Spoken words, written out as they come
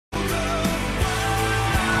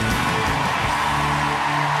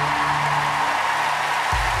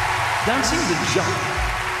Dancing the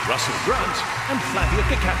Jive, Russell Grant and Flavia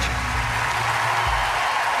Cacace.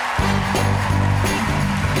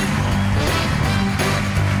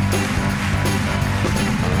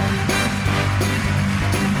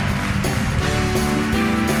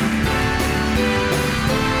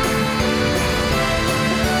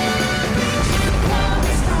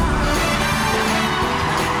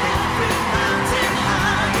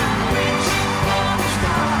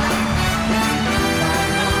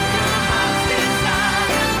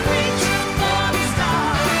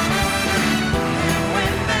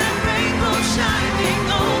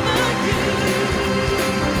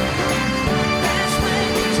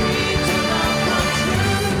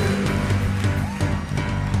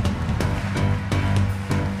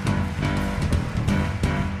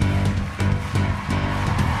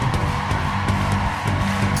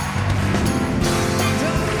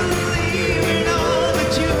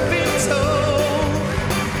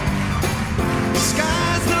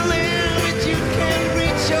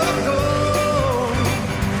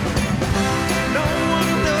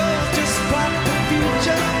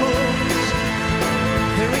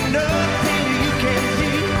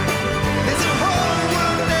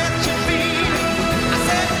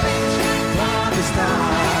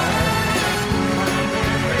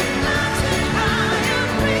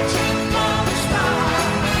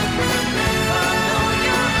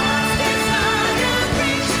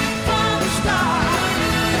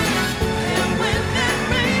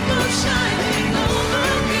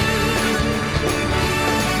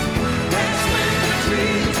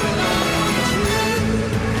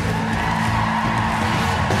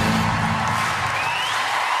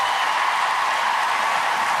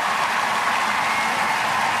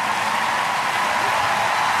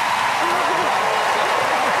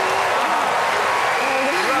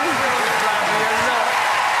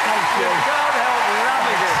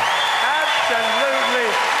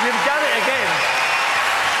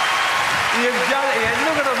 You've done it again.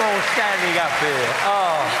 Look at them all standing up here.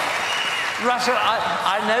 Oh. Russell,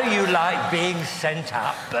 I know you like being sent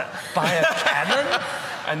up, but by a cannon?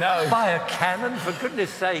 I know. By a cannon, for goodness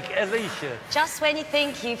sake, Alicia. Just when you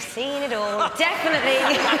think you've seen it all. Definitely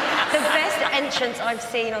the best entrance I've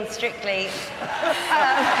seen on Strictly.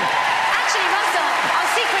 Actually, Russell, I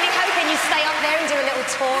was secretly hoping you'd stay up there and do a little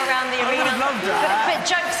tour around the arena. I would love that. But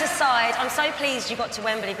jokes aside, I'm so pleased you got to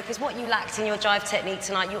Wembley, because what you lacked in your jive technique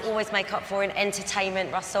tonight, you always make up for in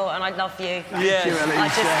entertainment, Russell, and I love you. Yes. Thank you, Alicia. I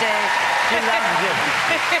just do. She loves you.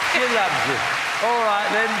 She loves you. All right,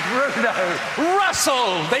 then, Bruno.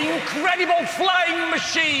 Russell, the incredible flying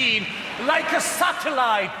machine, like a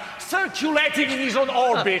satellite circulating in his own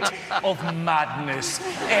orbit of madness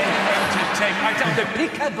and entertainment. I tell the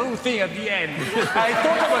peekaboo thing at the end. I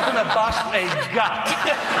thought I was going to bust a gut.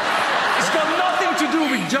 It's got nothing to do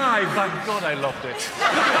with jive. Thank God I loved it.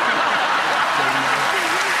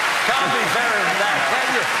 Can't be fairer than that, can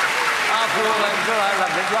you? After all, I'm sure I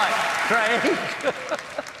loved it. Right, Craig.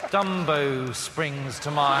 Dumbo springs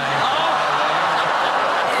to mind.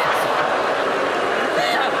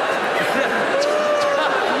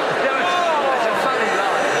 That's a funny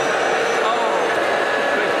line. Oh,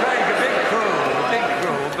 but Craig, a bit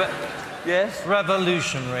cruel, but yes.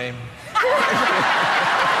 Revolutionary.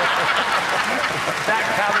 That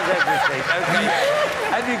covers everything. Okay.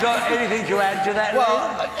 Have you got anything to add to that?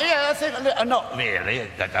 Well, yeah, I think not really.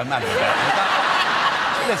 I don't matter about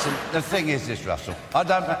it. Listen, the thing is this, Russell. I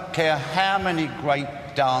don't care how many great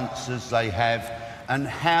dancers they have and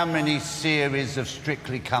how many series of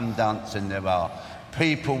Strictly Come Dancing there are.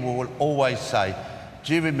 People will always say,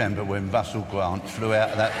 do you remember when Russell Grant flew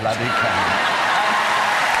out of that bloody cannon?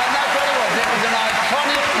 And that's what it was. It was an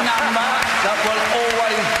iconic number that will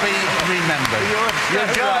always be remembered. Your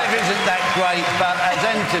jive isn't that great, but as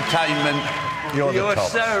entertainment, you're the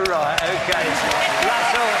top. You're so right. OK.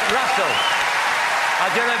 Russell. I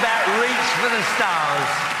don't know about reach for the stars.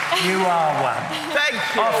 You are one. Thank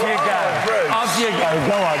you. Off you go. Bruce. Off you go.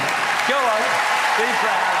 Go on. Go on. Be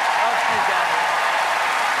proud. Off you go.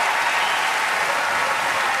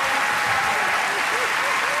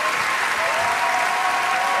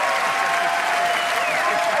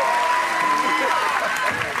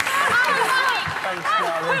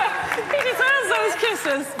 He deserves those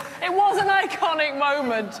kisses. It was an iconic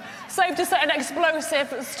moment. Safe to say an explosive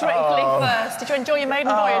Strictly first. Did you enjoy your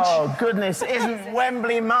maiden voyage? Oh, goodness. Isn't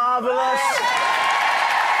Wembley marvellous?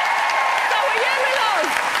 So were you, my love?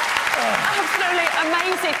 Absolutely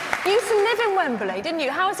amazing. You used to live in Wembley, didn't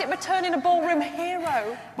you? How is it returning a ballroom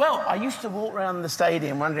hero? Well, I used to walk around the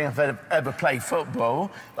stadium wondering if I'd ever play football,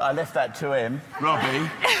 but I left that to him. Robbie.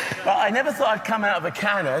 But I never thought I'd come out of a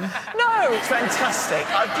cannon. No. It's fantastic.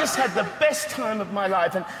 I've just had the best time of my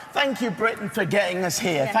life, and thank you, Britain, for getting us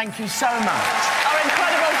here. Thank you so much. Our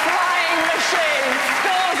incredible flying machine.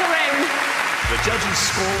 Scores are in. The judges'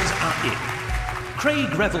 scores are in. Craig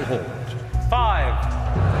Revelhorn, 5.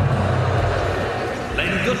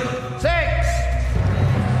 Len Goodman, 6.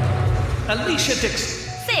 Alicia Dixon,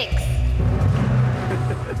 6.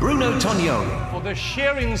 Bruno Tognoni, For the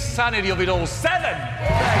sheer insanity of it all, 7.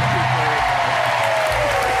 Thank you.